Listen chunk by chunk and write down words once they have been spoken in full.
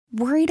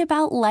Worried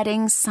about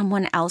letting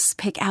someone else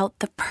pick out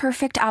the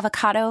perfect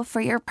avocado for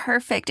your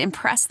perfect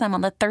impress them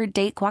on the third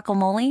date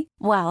guacamole?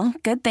 Well,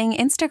 good thing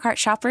Instacart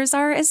shoppers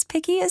are as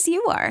picky as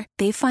you are.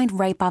 They find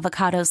ripe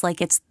avocados like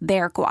it's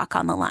their guac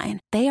on the line.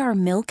 They are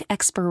milk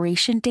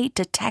expiration date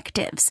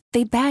detectives.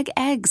 They bag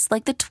eggs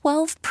like the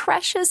 12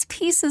 precious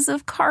pieces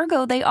of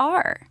cargo they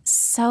are.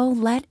 So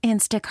let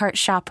Instacart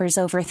shoppers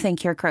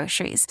overthink your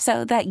groceries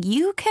so that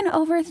you can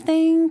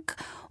overthink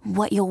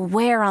what you'll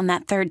wear on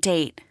that third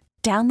date.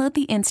 Download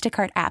the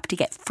Instacart app to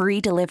get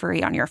free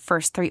delivery on your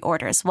first 3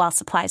 orders while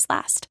supplies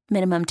last.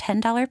 Minimum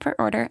 $10 per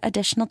order.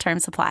 Additional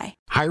terms apply.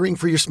 Hiring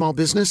for your small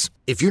business?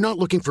 If you're not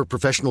looking for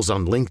professionals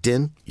on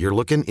LinkedIn, you're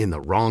looking in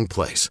the wrong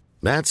place.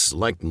 That's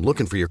like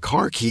looking for your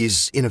car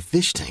keys in a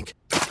fish tank.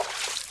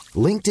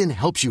 LinkedIn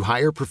helps you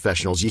hire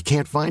professionals you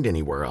can't find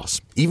anywhere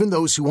else, even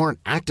those who aren't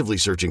actively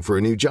searching for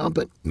a new job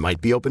but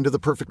might be open to the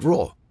perfect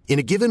role. In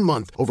a given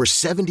month, over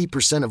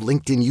 70% of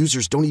LinkedIn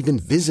users don't even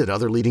visit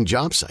other leading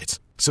job sites.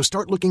 So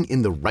start looking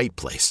in the right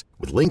place.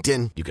 With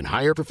LinkedIn, you can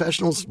hire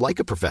professionals like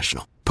a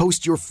professional.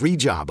 Post your free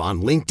job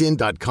on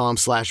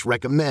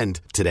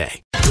linkedin.com/recommend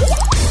today.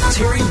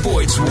 Terry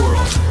Boyd's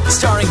World,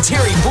 starring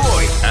Terry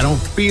Boyd. I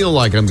don't feel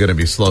like I'm going to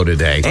be slow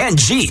today. And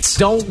Jeets.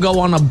 Don't go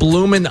on a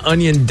bloomin'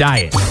 onion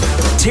diet.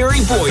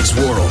 Terry Boyd's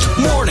World,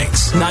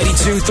 mornings,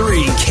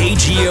 92.3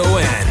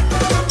 KGON.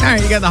 All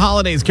right, you got the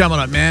holidays coming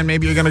up, man.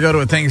 Maybe you're going to go to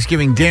a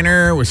Thanksgiving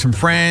dinner with some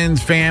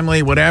friends,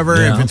 family, whatever.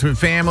 Yeah. If it's with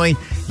family,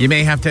 you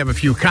may have to have a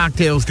few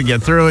cocktails to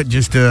get through it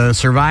just to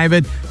survive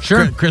it.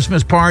 Sure.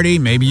 Christmas party,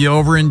 maybe you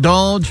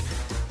overindulge.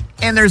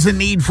 And there's a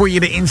need for you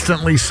to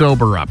instantly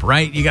sober up,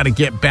 right? You got to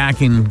get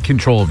back in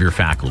control of your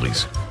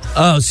faculties.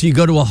 Oh, so you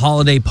go to a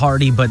holiday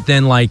party, but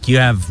then, like, you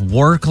have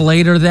work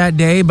later that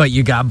day, but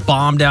you got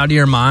bombed out of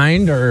your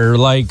mind?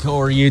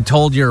 Or you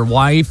told your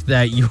wife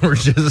that you were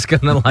just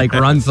going to, like,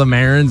 run some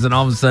errands, and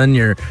all of a sudden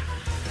you're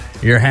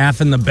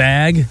half in the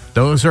bag?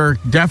 Those are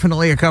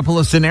definitely a couple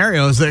of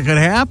scenarios that could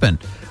happen.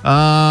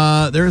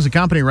 There's a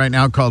company right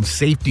now called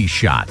Safety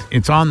Shot.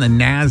 It's on the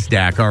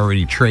NASDAQ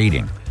already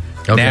trading.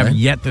 Okay. They haven't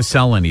yet to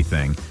sell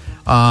anything.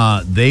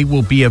 They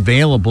will be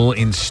available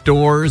in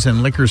stores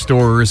and liquor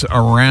stores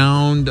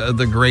around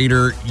the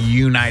greater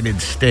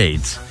United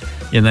States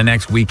in the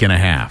next week and a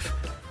half.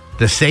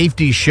 The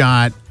Safety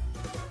Shot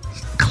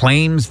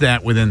claims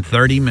that within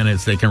 30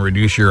 minutes they can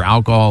reduce your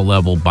alcohol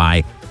level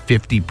by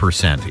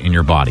 50% in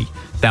your body.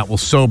 That will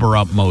sober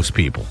up most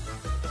people.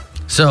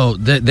 So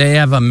they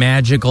have a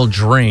magical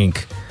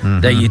drink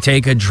that you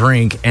take a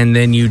drink and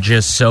then you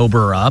just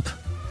sober up?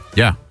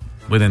 Yeah.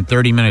 Within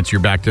 30 minutes,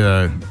 you're back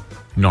to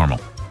normal.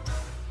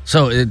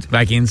 So it's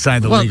back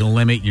inside the legal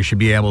limit. You should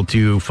be able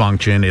to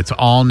function. It's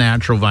all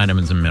natural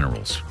vitamins and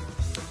minerals.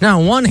 Now,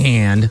 on one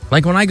hand,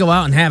 like when I go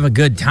out and have a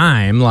good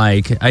time,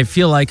 like I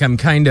feel like I'm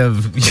kind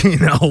of,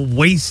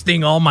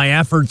 wasting all my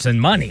efforts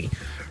and money,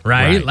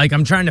 right? Like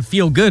I'm trying to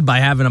feel good by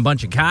having a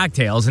bunch of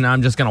cocktails and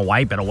I'm just going to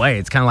wipe it away.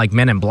 It's kind of like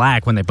Men in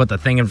Black when they put the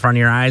thing in front of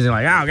your eyes and you're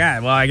like, oh,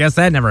 God, well, I guess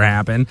that never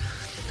happened.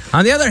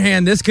 On the other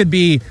hand, this could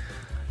be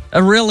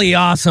a really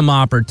awesome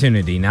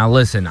opportunity. Now,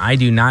 listen, I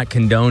do not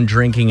condone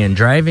drinking and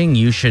driving.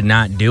 You should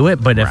not do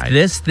it. But if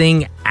this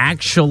thing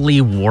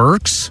actually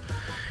works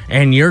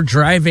and you're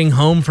driving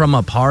home from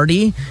a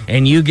party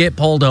and you get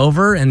pulled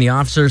over and the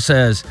officer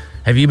says,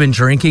 have you been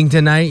drinking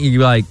tonight?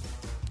 You're like,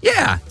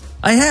 yeah,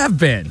 I have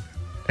been.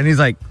 And he's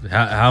like,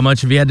 how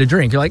much have you had to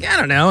drink? You're like, I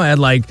don't know. I had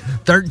like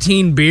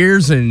 13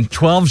 beers and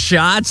 12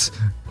 shots.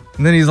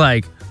 And then he's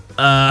like,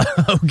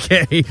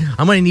 okay,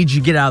 I'm going to need you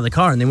to get out of the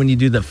car. And then when you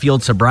do the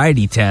field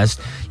sobriety test,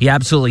 you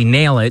absolutely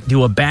nail it,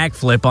 do a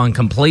backflip on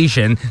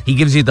completion. He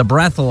gives you the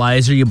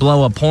breathalyzer, you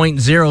blow a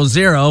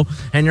 .00,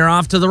 and you're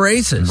off to the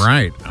races.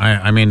 Right.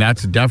 I mean,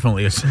 that's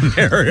definitely a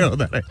scenario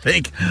that I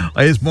think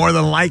is more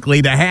than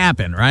likely to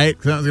happen, right?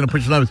 Someone's going to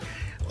push levels.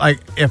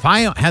 Like, if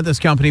I had this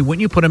company,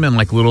 wouldn't you put them in,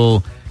 like,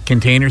 little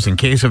containers in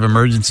case of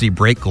emergency,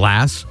 break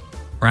glass,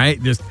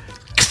 right? Just...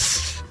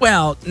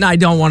 Well, I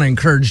don't want to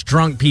encourage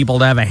drunk people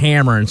to have a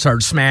hammer and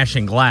start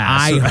smashing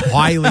glass. I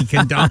highly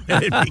condone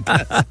it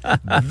because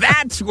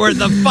that's where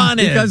the fun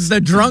is. Because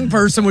the drunk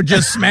person would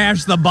just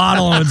smash the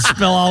bottle and it would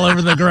spill all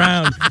over the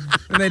ground.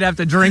 And they'd have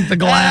to drink the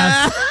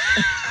glass.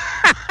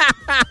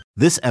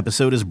 This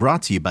episode is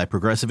brought to you by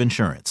Progressive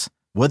Insurance.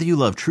 Whether you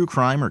love true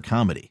crime or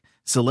comedy,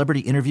 celebrity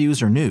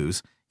interviews or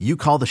news, you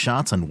call the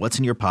shots on what's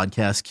in your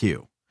podcast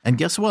queue. And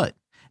guess what?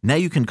 Now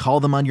you can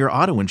call them on your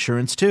auto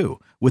insurance, too,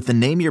 with the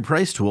Name Your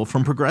Price tool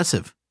from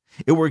Progressive.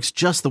 It works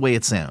just the way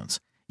it sounds.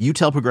 You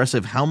tell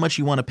Progressive how much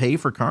you want to pay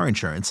for car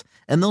insurance,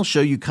 and they'll show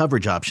you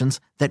coverage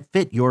options that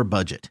fit your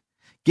budget.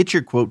 Get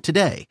your quote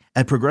today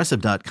at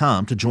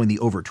Progressive.com to join the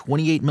over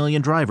 28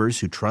 million drivers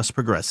who trust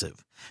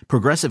Progressive.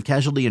 Progressive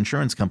Casualty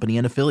Insurance Company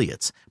and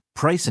Affiliates.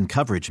 Price and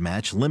coverage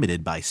match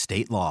limited by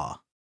state law.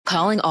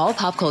 Calling all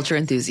pop culture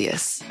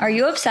enthusiasts. Are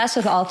you obsessed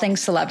with all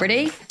things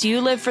celebrity? Do you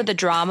live for the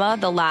drama,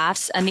 the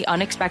laughs, and the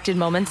unexpected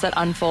moments that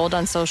unfold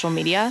on social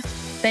media?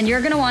 then you're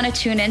going to want to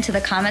tune in to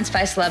the Comments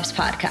by Celebs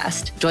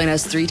podcast. Join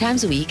us 3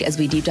 times a week as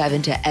we deep dive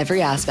into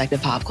every aspect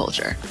of pop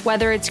culture.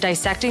 Whether it's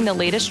dissecting the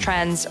latest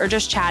trends or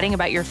just chatting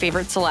about your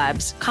favorite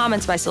celebs,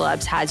 Comments by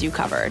Celebs has you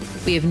covered.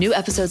 We have new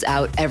episodes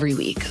out every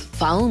week.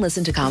 Follow and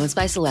listen to Comments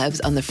by Celebs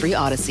on the free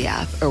Odyssey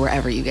app or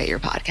wherever you get your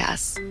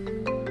podcasts.